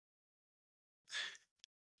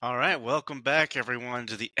All right, welcome back, everyone,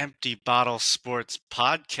 to the Empty Bottle Sports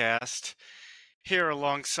Podcast. Here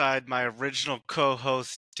alongside my original co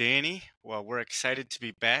host, Danny. Well, we're excited to be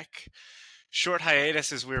back. Short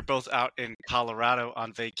hiatus as we were both out in Colorado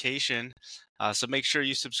on vacation. So make sure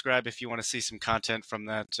you subscribe if you want to see some content from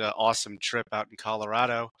that awesome trip out in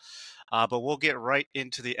Colorado. But we'll get right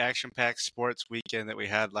into the action packed sports weekend that we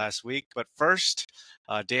had last week. But first,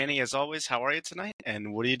 Danny, as always, how are you tonight?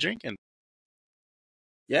 And what are you drinking?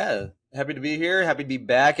 Yeah, happy to be here. Happy to be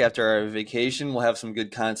back after our vacation. We'll have some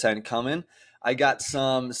good content coming. I got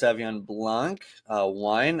some Sauvignon Blanc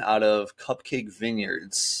wine out of Cupcake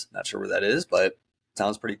Vineyards. Not sure where that is, but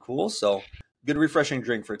sounds pretty cool. So, good refreshing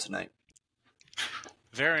drink for tonight.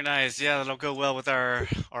 Very nice. Yeah, that'll go well with our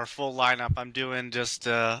full lineup. I'm doing just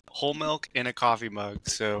whole milk in a coffee mug.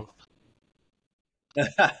 So Us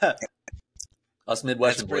that's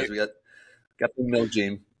Midwestern boys, pretty. we got the milk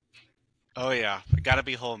gene. Oh yeah, gotta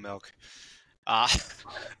be whole milk. Uh,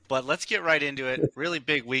 but let's get right into it. Really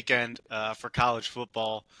big weekend for college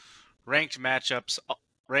football. Ranked matchups,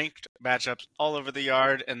 ranked matchups all over the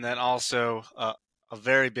yard, and then also a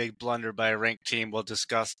very big blunder by a ranked team. We'll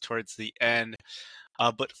discuss towards the end.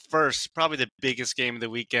 But first, probably the biggest game of the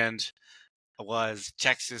weekend was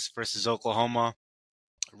Texas versus Oklahoma.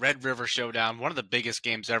 Red River Showdown, one of the biggest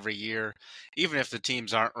games every year. Even if the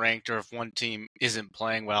teams aren't ranked or if one team isn't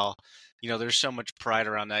playing well, there's so much pride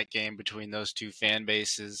around that game between those two fan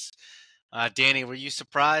bases. Danny, were you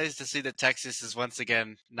surprised to see that Texas is once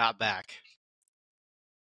again not back?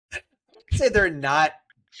 I'd say they're not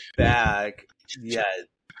back yet.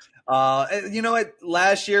 You know what?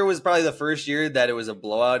 Last year was probably the first year that it was a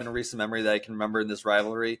blowout in recent memory that I can remember in this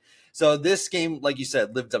rivalry. So this game, like you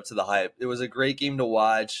said, lived up to the hype. It was a great game to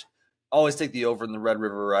watch. Always take the over in the Red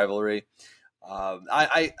River rivalry.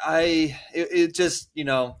 It just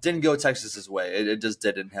didn't go Texas's way. It just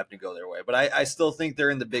didn't happen to go their way. But I still think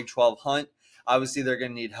they're in the Big 12 hunt. Obviously, they're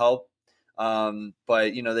going to need help.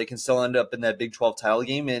 But they can still end up in that Big 12 title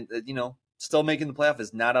game, and still making the playoff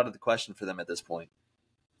is not out of the question for them at this point.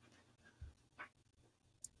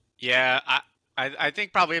 Yeah, I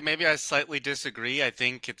think probably maybe I slightly disagree. I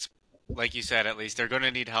think it's like you said, at least they're going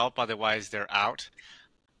to need help, otherwise they're out.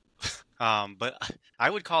 But I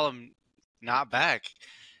would call them not back.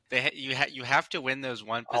 You have to win those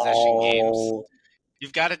one possession games. Oh,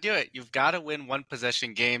 You've got to do it. You've got to win one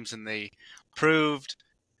possession games, and they proved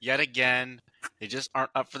yet again they just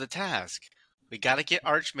aren't up for the task. We got to get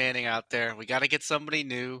Arch Manning out there. We got to get somebody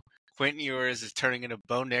new. Quentin Ewers is turning into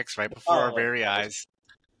Bo Nix right before our oh, very eyes.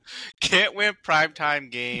 Can't win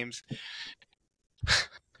primetime games.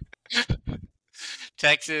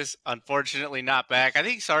 Texas, unfortunately, not back. I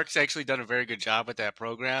think Sark's actually done a very good job with that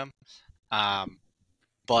program. Um,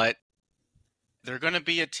 but they're going to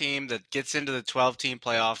be a team that gets into the 12-team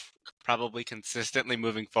playoff probably consistently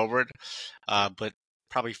moving forward. But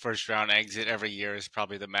probably first round exit every year is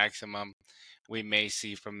probably the maximum we may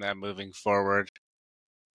see from them moving forward.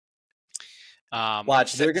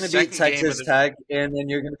 watch, they're going to beat Second game of Texas the Tech, and then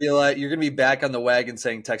you're going to be like, you're going to be back on the wagon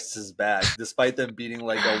saying Texas is back, despite them beating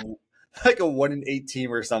like a 1-8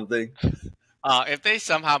 team or something. if they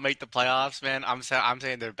somehow make the playoffs, man, I'm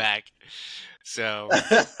saying they're back. So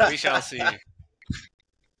we shall see.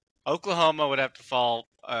 Oklahoma would have to fall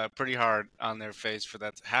pretty hard on their face for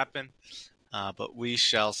that to happen, but we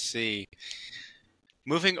shall see.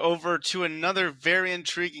 Moving over to another very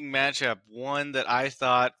intriguing matchup, one that I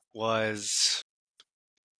thought was,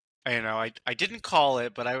 I didn't call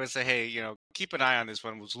it, but I would say, hey, keep an eye on this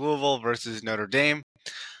one, was Louisville versus Notre Dame.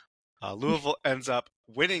 Louisville ends up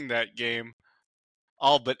winning that game,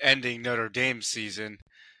 all but ending Notre Dame's season.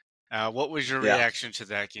 What was your Yeah, reaction to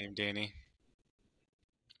that game, Danny?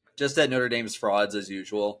 just that Notre Dame's frauds as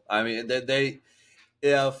usual. I mean, they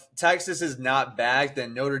if Texas is not back,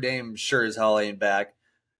 then Notre Dame sure as hell ain't back.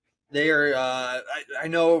 They are. I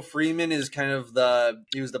know Freeman is kind of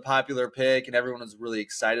he was the popular pick, and everyone was really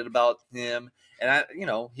excited about him. And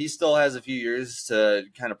he still has a few years to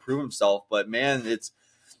kind of prove himself. But man,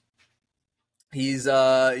 he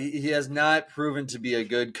has not proven to be a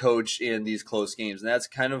good coach in these close games, and that's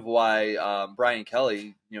kind of why Brian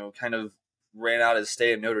Kelly, kind of ran out his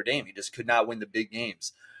stay in Notre Dame. He just could not win the big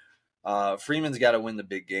games. Freeman's got to win the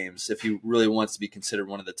big games if he really wants to be considered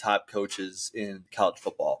one of the top coaches in college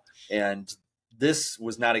football. And this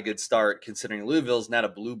was not a good start considering Louisville's not a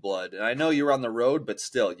blue blood. And I know you're on the road, but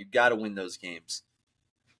still, you got to win those games.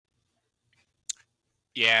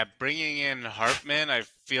 Yeah, bringing in Hartman, I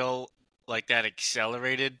feel like that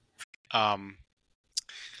accelerated um,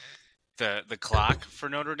 the clock for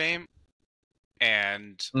Notre Dame.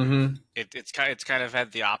 and Mm-hmm. it's kind of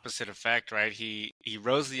had the opposite effect, right? He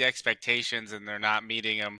rose the expectations, and they're not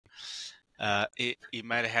meeting them. He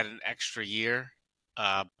might have had an extra year,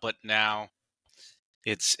 but now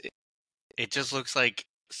it's it just looks like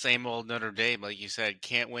same old Notre Dame, like you said,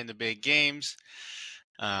 can't win the big games.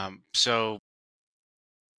 So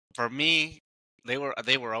for me, they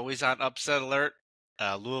were always on upset alert.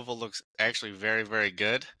 Louisville looks actually very very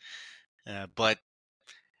good, but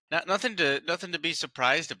nothing to be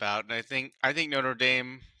surprised about. And I think Notre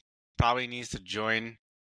Dame probably needs to join,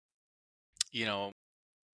 you know,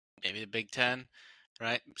 maybe the Big Ten,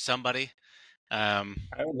 right? Somebody, um,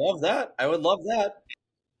 I would love that. I would love that.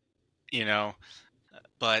 you know,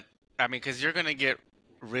 but I mean, because you're gonna get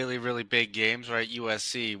really really big games, right?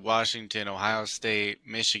 USC, Washington, Ohio State,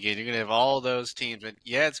 Michigan. You're gonna have all those teams, and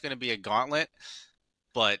yeah, it's gonna be a gauntlet.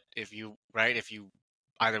 But if you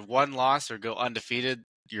either one loss or go undefeated,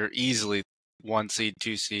 you're easily 1 seed,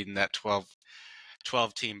 2 seed in that 12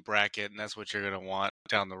 team bracket, and that's what you're going to want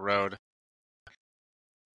down the road.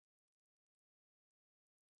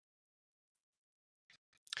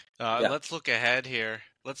 Yeah. Let's look ahead here.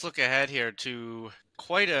 Let's look ahead here to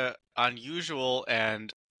quite a unusual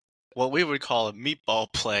and what we would call a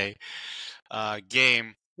meatball play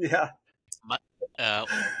game. Yeah.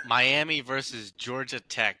 Miami versus Georgia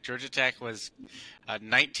Tech. Georgia Tech was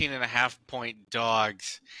 19 and a half point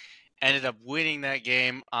dogs. Ended up winning that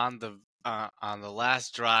game on the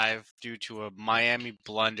last drive due to a Miami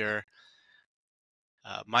blunder.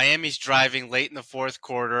 Miami's driving late in the fourth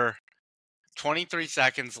quarter. 23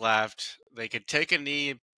 seconds left. They could take a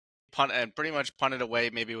knee, punt, and pretty much punt it away,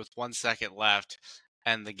 maybe with 1 second left,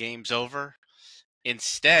 and the game's over.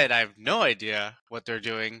 Instead, I have no idea what they're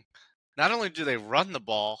doing. Not only do they run the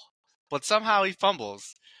ball, but somehow he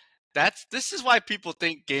fumbles. This is why people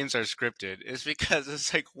think games are scripted. Is because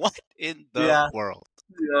it's like, what in the Yeah. world?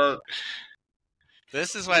 Yeah.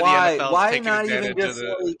 This is why Why? the NFL is Why taking not even advantage of just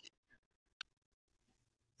the. like?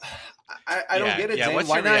 I don't get it, Dan. What's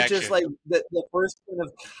Why your not just reaction? like the first point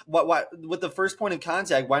of what with the first point of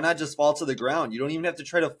contact? Why not just fall to the ground? You don't even have to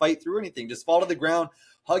try to fight through anything. Just fall to the ground,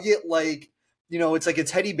 hug it like it's like a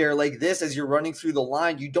teddy bear like this as you're running through the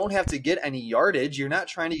line. You don't have to get any yardage. You're not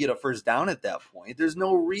trying to get a first down at that point. There's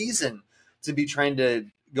no reason to be trying to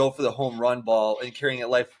go for the home run ball and carrying it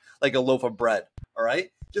like a loaf of bread. All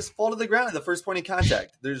right. Just fall to the ground at the first point of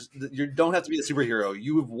contact. You don't have to be a superhero.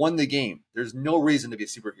 You have won the game. There's no reason to be a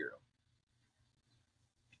superhero.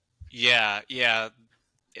 Yeah,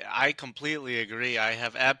 I completely agree. I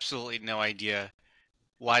have absolutely no idea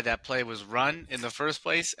why that play was run in the first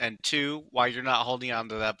place, and two, why you're not holding on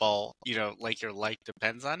to that ball, like your life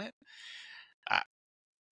depends on it. Uh,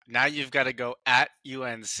 Now you've got to go at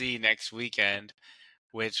UNC next weekend,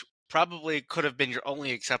 which probably could have been your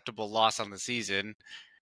only acceptable loss on the season.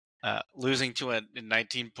 Losing to a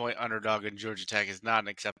 19-point underdog in Georgia Tech is not an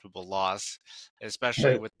acceptable loss,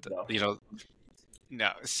 especially with No.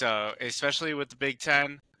 no. So especially with the Big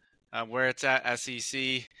Ten, where it's at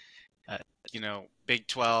SEC, uh, Big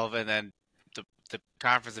 12, and then the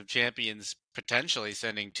Conference of Champions potentially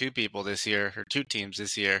sending two teams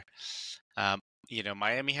this year.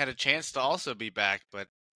 Miami had a chance to also be back, but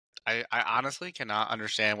I honestly cannot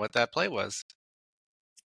understand what that play was.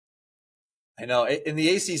 I know. And the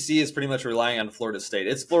ACC is pretty much relying on Florida State.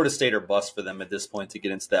 It's Florida State or bust for them at this point to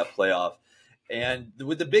get into that playoff. And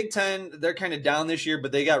with the Big Ten, they're kind of down this year,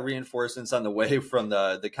 but they got reinforcements on the way from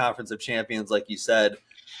the Conference of Champions, like you said.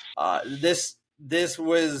 This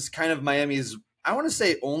was kind of Miami's, I want to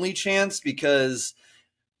say, only chance because,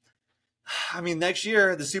 I mean, next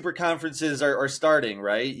year the super conferences are starting,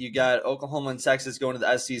 right? You got Oklahoma and Texas going to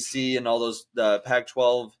the SEC and all those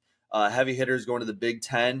Pac-12 heavy hitters going to the Big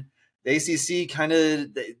Ten. The ACC kind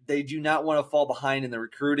of they do not want to fall behind in the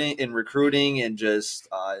recruiting and just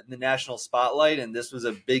in the national spotlight. And this was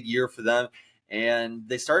a big year for them. And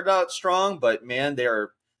they started out strong, but man, they're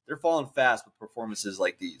falling fast with performances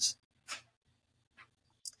like these.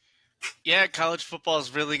 Yeah, college football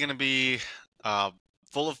is really going to be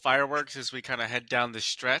full of fireworks as we kind of head down the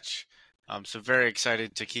stretch. So very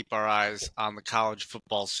excited to keep our eyes on the college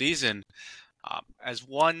football season. As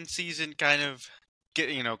one season kind of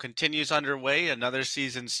continues underway, another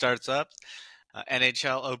season starts up.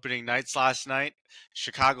 NHL opening nights last night.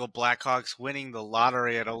 Chicago Blackhawks winning the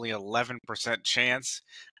lottery at only 11% chance.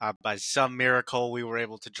 By some miracle, we were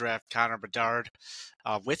able to draft Connor Bedard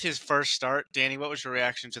with his first start. Danny, what was your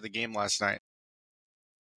reaction to the game last night?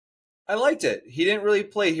 I liked it. He didn't really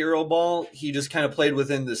play hero ball. He just kind of played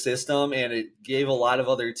within the system, and it gave a lot of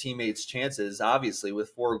other teammates chances, obviously, with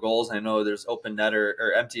 4 goals. I know there's open netter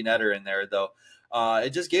or empty netter in there, though. It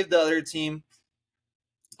just gave the other team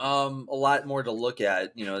A lot more to look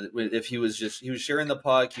at. If he was sharing the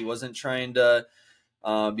puck, he wasn't trying to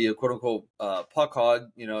be a quote unquote puck hog.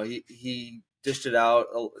 He dished it out.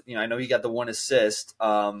 I know he got the one assist.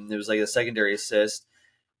 It was like a secondary assist.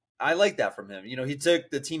 I like that from him. He took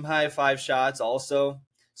the team high 5 shots also.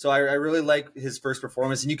 So I really like his first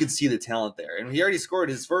performance, and you could see the talent there. And he already scored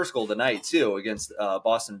his first goal tonight too against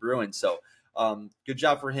Boston Bruins. So good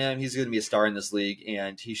job for him. He's going to be a star in this league,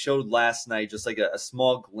 and he showed last night just like a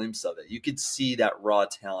small glimpse of it. You could see that raw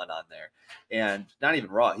talent on there, and not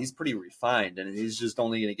even raw. He's pretty refined, and he's just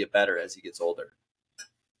only going to get better as he gets older.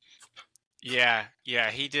 Yeah,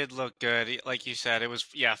 he did look good. Like you said, it was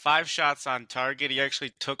 5 shots on target. He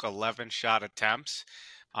actually took 11 shot attempts,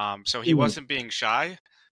 so he wasn't being shy,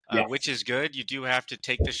 which is good. You do have to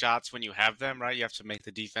take the shots when you have them, right? You have to make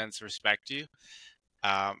the defense respect you.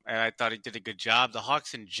 And I thought he did a good job. The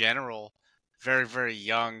Hawks in general, very, very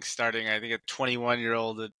young, starting, I think, a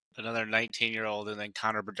 21-year-old, another 19-year-old, and then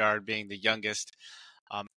Connor Bedard being the youngest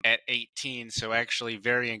at 18. So actually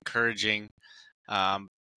very encouraging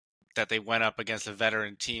that they went up against a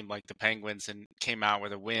veteran team like the Penguins and came out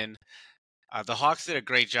with a win. The Hawks did a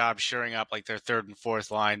great job shoring up like their third and fourth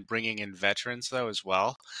line, bringing in veterans, though, as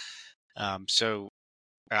well. So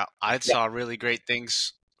I saw really great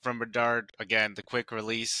things from Bedard. Again, the quick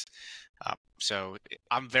release. So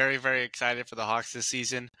I'm very, very excited for the Hawks this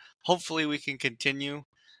season. Hopefully we can continue.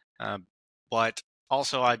 But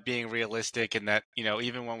also I'm being realistic in that,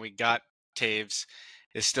 even when we got Taves,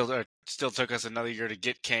 it still took us another year to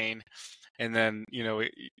get Kane. And then,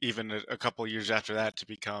 even a couple of years after that to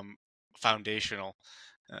become foundational.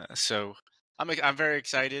 So I'm very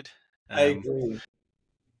excited. I agree.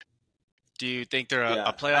 Do you think they're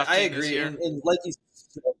a playoff I team agree. this year? And like you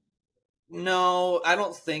said, no, I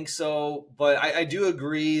don't think so. But I do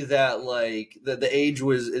agree that like the age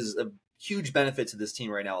is a huge benefit to this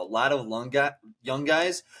team right now. A lot of young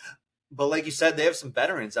guys, but like you said, they have some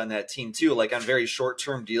veterans on that team too, like on very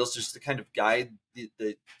short-term deals, just to kind of guide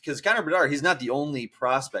because Connor Bedard, he's not the only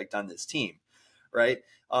prospect on this team, right?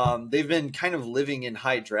 They've been kind of living in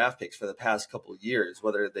high draft picks for the past couple of years,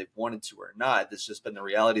 whether they've wanted to or not. That's just been the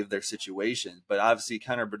reality of their situation. But obviously,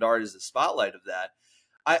 Connor Bedard is the spotlight of that.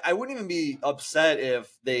 I wouldn't even be upset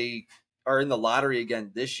if they are in the lottery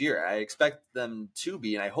again this year. I expect them to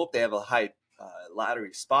be, and I hope they have a high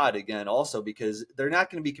lottery spot again also, because they're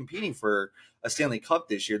not going to be competing for a Stanley Cup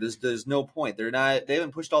this year. There's no point. They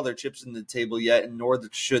haven't pushed all their chips in the table yet, and nor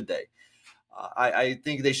should they. I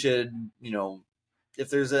think they should, if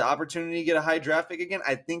there's an opportunity to get a high draft pick again,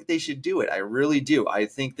 I think they should do it. I really do. I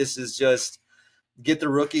think this is just get the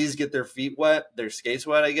rookies, get their feet wet, their skates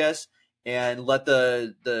wet, I guess, and let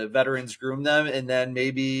the veterans groom them. And then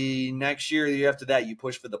maybe next year, the year after that, you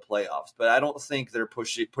push for the playoffs. But I don't think they're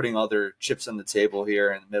putting all their chips on the table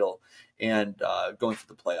here in the middle and going for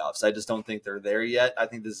the playoffs. I just don't think they're there yet. I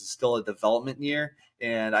think this is still a development year,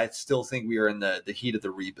 and I still think we are in the heat of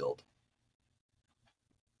the rebuild.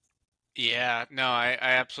 Yeah, no, I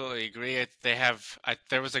absolutely agree.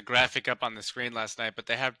 There was a graphic up on the screen last night, but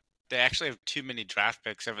they actually have too many draft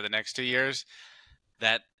picks over the next 2 years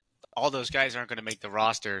that all those guys aren't going to make the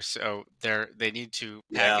roster. So they need to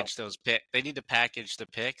package those picks. They need to package the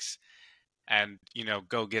picks and,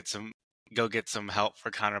 go get some help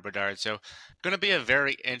for Connor Bedard. So going to be a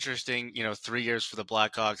very interesting, 3 years for the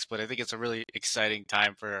Blackhawks, but I think it's a really exciting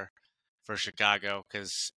time for Chicago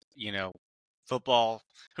because, football,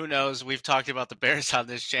 who knows? We've talked about the Bears on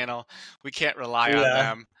this channel. We can't rely on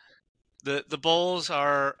them. The Bulls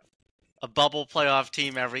are a bubble playoff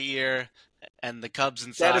team every year, and the Cubs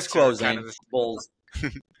and Sox are kind of the Bulls.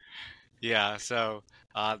 Yeah, so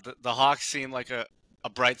the Hawks seem like a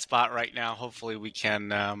bright spot right now. Hopefully we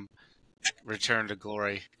can return to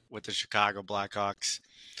glory with the Chicago Blackhawks.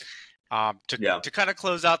 To kind of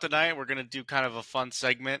close out the night, we're going to do kind of a fun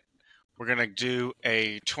segment. We're going to do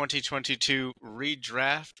a 2022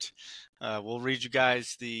 redraft. We'll read you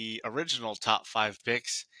guys the original top 5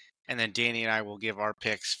 picks, and then Danny and I will give our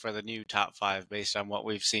picks for the new top 5 based on what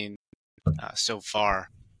we've seen so far.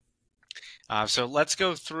 So let's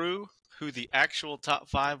go through who the actual top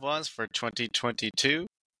 5 was for 2022.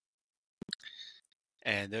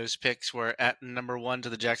 And those picks were at number 1 to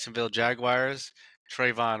the Jacksonville Jaguars,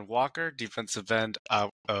 Trayvon Walker, defensive end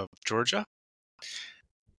out of Georgia.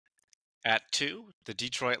 At 2, the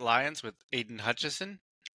Detroit Lions with Aiden Hutchinson.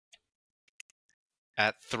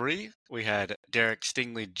 At 3, we had Derek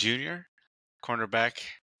Stingley Jr., cornerback,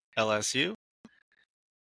 LSU.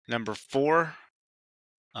 Number 4,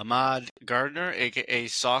 Ahmad Gardner, a.k.a.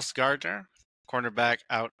 Sauce Gardner, cornerback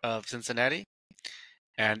out of Cincinnati.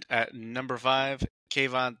 And at number 5,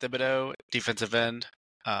 Kayvon Thibodeau, defensive end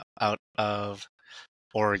out of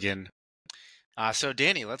Oregon. So,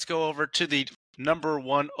 Danny, let's go over to the number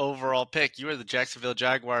 1 overall pick. You are the Jacksonville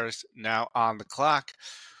Jaguars now on the clock.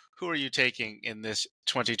 Who are you taking in this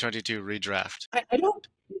 2022 redraft? I don't.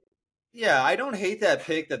 Yeah, I don't hate that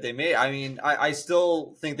pick that they made. I mean, I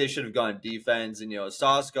still think they should have gone defense and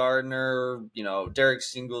Sauce Gardner, Derek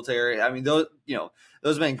Singletary. I mean, those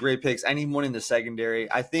have been great picks. Anyone in the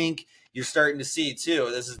secondary. I think you're starting to see too.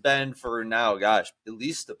 This has been for now, gosh, at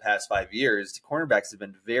least the past 5 years. The cornerbacks have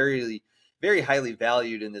been very, very highly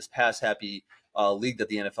valued in this pass happy league that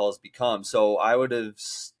the NFL has become. So I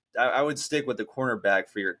would stick with the cornerback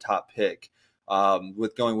for your top pick,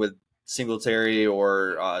 with going with Singletary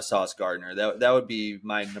or Sauce Gardner. That would be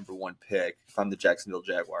my number 1 pick if I'm the Jacksonville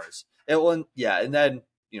Jaguars. And then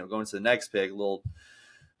going to the next pick, a little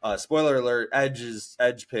spoiler alert: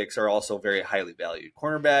 edge picks are also very highly valued.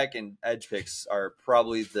 Cornerback and edge picks are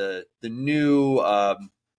probably the new I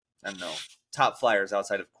don't know, top flyers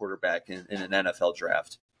outside of quarterback in an NFL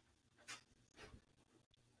draft.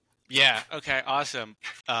 Yeah. Okay. Awesome.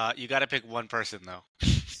 You got to pick one person though.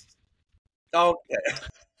 Okay.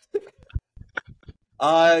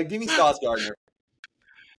 Give me Sauce Gardner.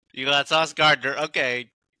 You got Sauce Gardner. Okay.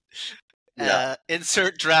 Yeah.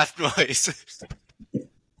 Insert draft noise.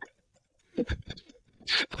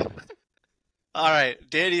 All right.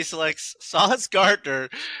 Danny selects Sauce Gardner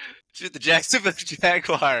to the Jacksonville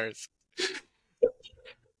Jaguars.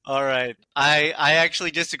 All right. I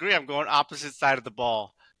actually disagree. I'm going opposite side of the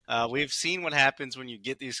ball. We've seen what happens when you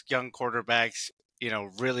get these young quarterbacks,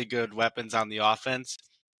 really good weapons on the offense.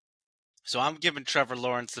 So I'm giving Trevor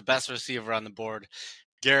Lawrence, the best receiver on the board,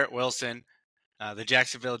 Garrett Wilson. The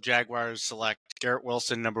Jacksonville Jaguars select Garrett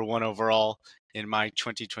Wilson, number 1 overall in my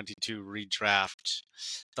 2022 redraft.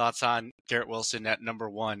 Thoughts on Garrett Wilson at number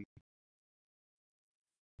 1?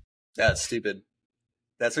 That's stupid.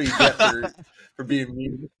 That's what you get for being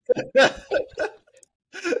mean. No,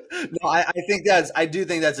 I do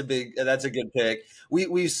think that's a good pick.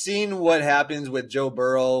 We've seen what happens with Joe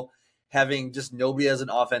Burrow having just nobody as an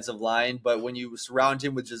offensive line, but when you surround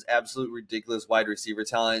him with just absolute ridiculous wide receiver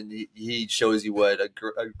talent, he shows you what a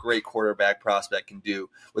great quarterback prospect can do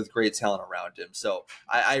with great talent around him. So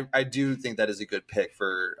I do think that is a good pick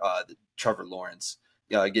for Trevor Lawrence,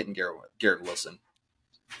 getting Garrett Wilson.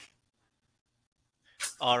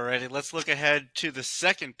 Alrighty, let's look ahead to the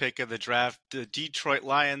second pick of the draft. The Detroit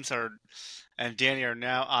Lions and Danny are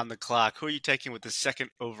now on the clock. Who are you taking with the second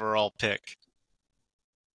overall pick?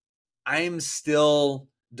 I'm still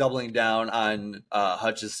doubling down on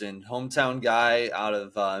Hutchinson, hometown guy out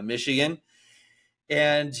of Michigan.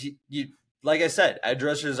 And like I said, edge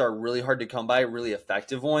rushers are really hard to come by, really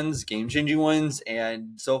effective ones, game-changing ones.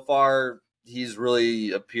 And so far, he's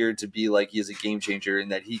really appeared to be like he is a game changer in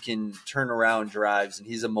that he can turn around drives and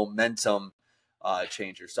he's a momentum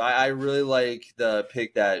changer. So I really like the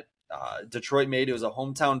pick that Detroit made. It was a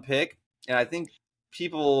hometown pick, and I think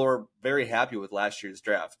people are very happy with last year's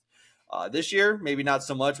draft. This year, maybe not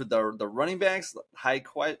so much with the running backs, high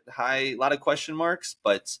a lot of question marks,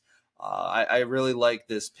 but I really like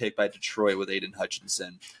this pick by Detroit with Aiden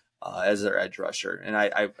Hutchinson as their edge rusher, and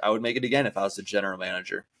I would make it again if I was the general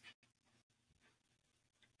manager.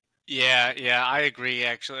 Yeah, I agree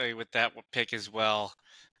actually with that pick as well.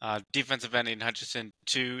 Defensive end Aiden Hutchinson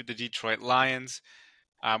to the Detroit Lions.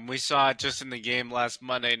 We saw it just in the game last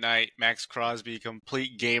Monday night. Max Crosby,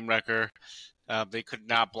 complete game wrecker. They could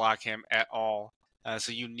not block him at all.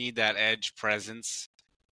 So you need that edge presence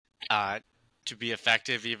to be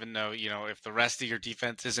effective, even though, if the rest of your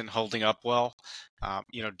defense isn't holding up well,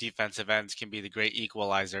 defensive ends can be the great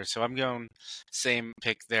equalizer. So I'm going same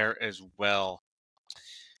pick there as well.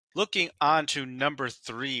 Looking on to number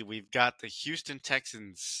 3, we've got the Houston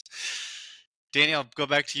Texans. Danny, I'll go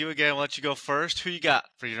back to you again. I'll let you go first. Who you got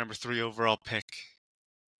for your number 3 overall pick?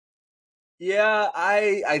 Yeah,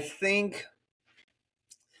 I think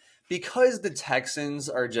because the Texans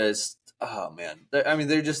are just, oh man,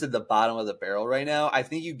 they're just at the bottom of the barrel right now. I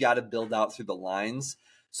think you got to build out through the lines.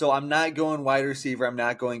 So I'm not going wide receiver. I'm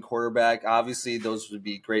not going quarterback. Obviously, those would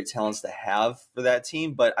be great talents to have for that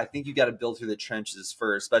team, but I think you got to build through the trenches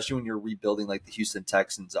first, especially when you're rebuilding like the Houston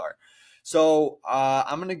Texans are. So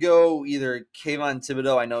I'm going to go either Kayvon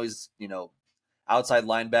Thibodeaux. I know he's, outside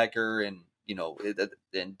linebacker and,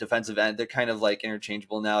 in defensive end. They're kind of like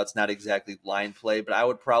interchangeable now. It's not exactly line play, but I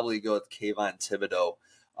would probably go with Kayvon Thibodeaux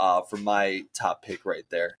for my top pick right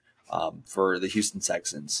there for the Houston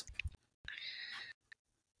Texans.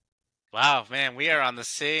 Wow, man, we are on the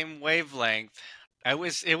same wavelength. It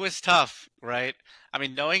was tough, right? I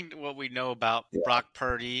mean, knowing what we know about Brock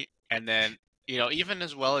Purdy and then even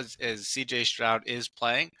as well as CJ Stroud is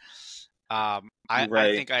playing, I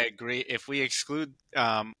Right. think I agree. If we exclude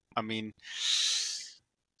what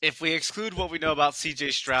we know about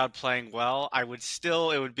CJ Stroud playing well,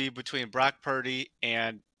 it would be between Brock Purdy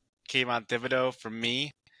and Kayvon Thibodeau for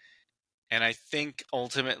me. And I think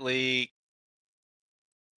ultimately,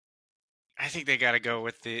 I think they got to go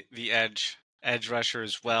with the edge rusher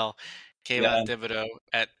as well. Kayvon Yeah. Thibodeau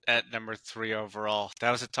at number 3 overall.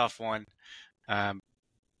 That was a tough one, um,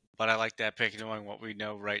 but I like that pick knowing what we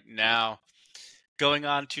know right now. Going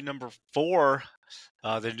on to number 4,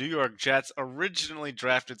 the New York Jets originally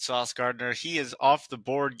drafted Sauce Gardner. He is off the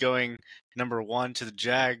board going number 1 to the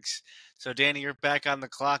Jags. So, Danny, you're back on the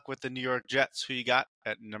clock with the New York Jets. Who you got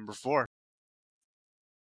at number 4?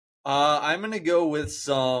 I'm gonna go with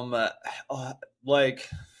some like,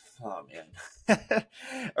 oh man.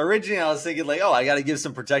 Originally, I was thinking like, oh, I got to give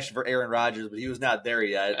some protection for Aaron Rodgers, but he was not there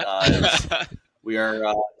yet. We are,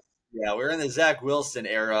 yeah, we're in the Zach Wilson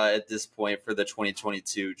era at this point for the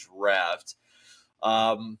 2022 draft.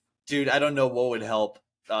 Dude, I don't know what would help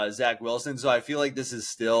Zach Wilson, so I feel like this is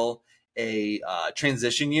still a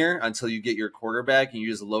transition year until you get your quarterback and you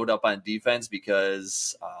just load up on defense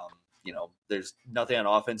because there's nothing on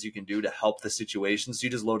offense you can do to help the situation. So you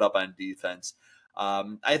just load up on defense.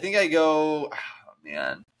 I think I go, oh,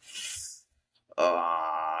 man.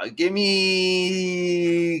 Give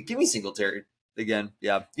me Singletary again.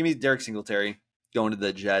 Yeah, give me Derek Singletary going to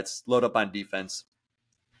the Jets. Load up on defense.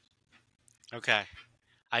 Okay.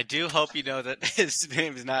 I do hope you know that his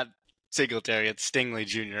name is not Singletary, it's Stingley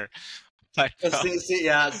Jr. But,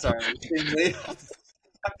 Yeah, sorry. Stingley.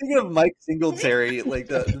 I'm thinking of Mike Singletary, like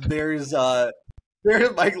the Bears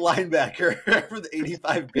Mike linebacker for the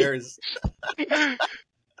 85 Bears.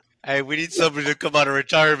 Hey, we need somebody to come out of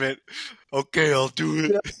retirement. Okay, I'll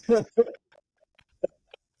do it.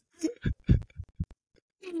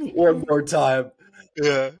 One more time.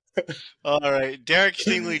 Yeah. All right. Derek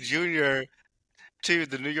Stingley Jr. to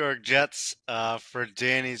the New York Jets for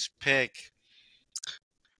Danny's pick.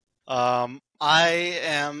 I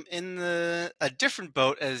am in a different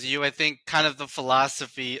boat as you. I think kind of the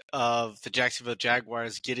philosophy of the Jacksonville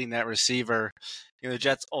Jaguars getting that receiver. The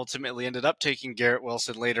Jets ultimately ended up taking Garrett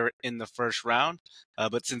Wilson later in the first round,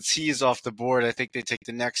 but since he is off the board, I think they take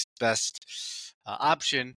the next best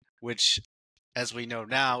option, which, as we know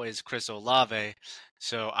now, is Chris Olave.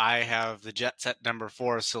 So I have the Jets at number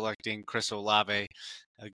 4 selecting Chris Olave,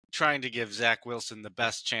 trying to give Zach Wilson the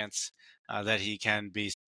best chance that he can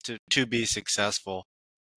be to be successful.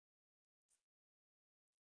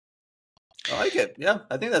 I like it. Yeah,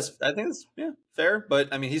 I think that's fair,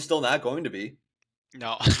 but I mean he's still not going to be.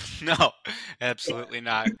 No, no, absolutely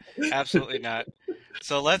not. Absolutely not.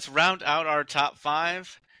 So let's round out our top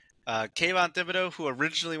 5. Kayvon Thibodeau, who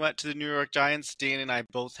originally went to the New York Giants, Danny and I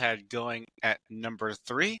both had going at number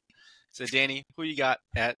 3. So Danny, who you got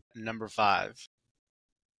at number 5?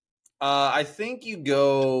 I think you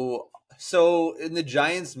go. So in the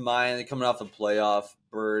Giants' mind, coming off the playoff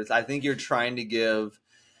berth, I think you're trying to give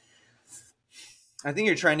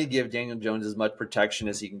Daniel Jones as much protection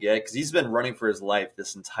as he can get because he's been running for his life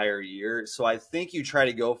this entire year. So I think you try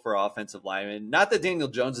to go for offensive lineman. Not that Daniel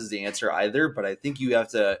Jones is the answer either, but I think you have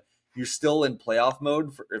to. You're still in playoff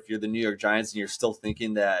mode if you're the New York Giants and you're still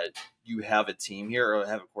thinking that you have a team here or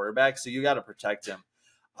have a quarterback. So you got to protect him.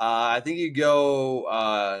 I think you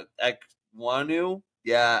go Ekwonu.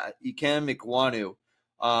 Yeah, Ikem Ekwonu,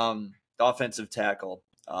 offensive tackle.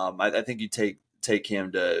 I think you take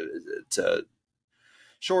him to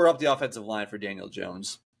shore up the offensive line for Daniel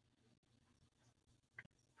Jones.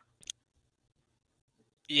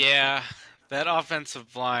 Yeah, that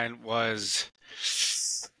offensive line was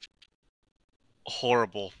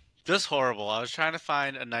horrible. Just horrible. I was trying to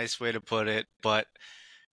find a nice way to put it, but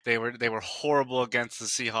they were horrible against the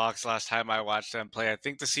Seahawks last time I watched them play. I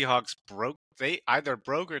think the Seahawks either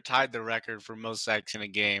broke or tied the record for most sacks in a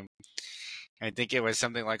game. I think it was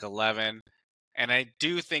something like 11. And I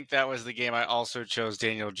do think that was the game I also chose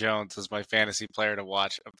Daniel Jones as my fantasy player to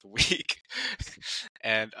watch of the week.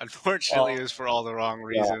 And unfortunately, it was for all the wrong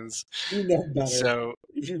reasons. You know better. So,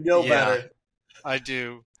 you know better. I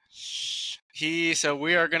do. So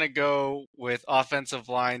we are going to go with offensive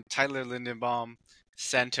line, Tyler Lindenbaum,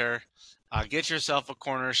 center. Get yourself a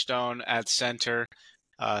cornerstone at center.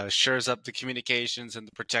 Shores up the communications and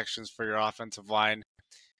the protections for your offensive line.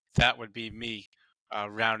 That would be me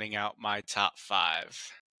rounding out my top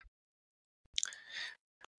 5.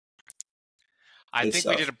 I think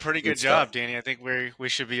we did a pretty good job, Danny. I think we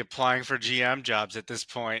should be applying for GM jobs at this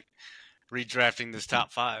point, redrafting this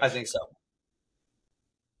top 5. I think so.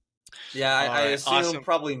 Yeah, All I right, assume awesome.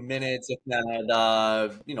 probably minutes, if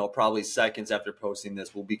not, probably seconds after posting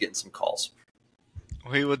this, we'll be getting some calls.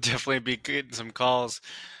 We will definitely be getting some calls.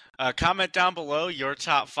 Comment down below your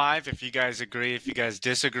top 5. If you guys agree, if you guys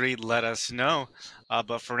disagree, let us know.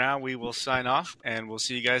 But for now, we will sign off, and we'll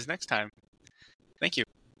see you guys next time. Thank you.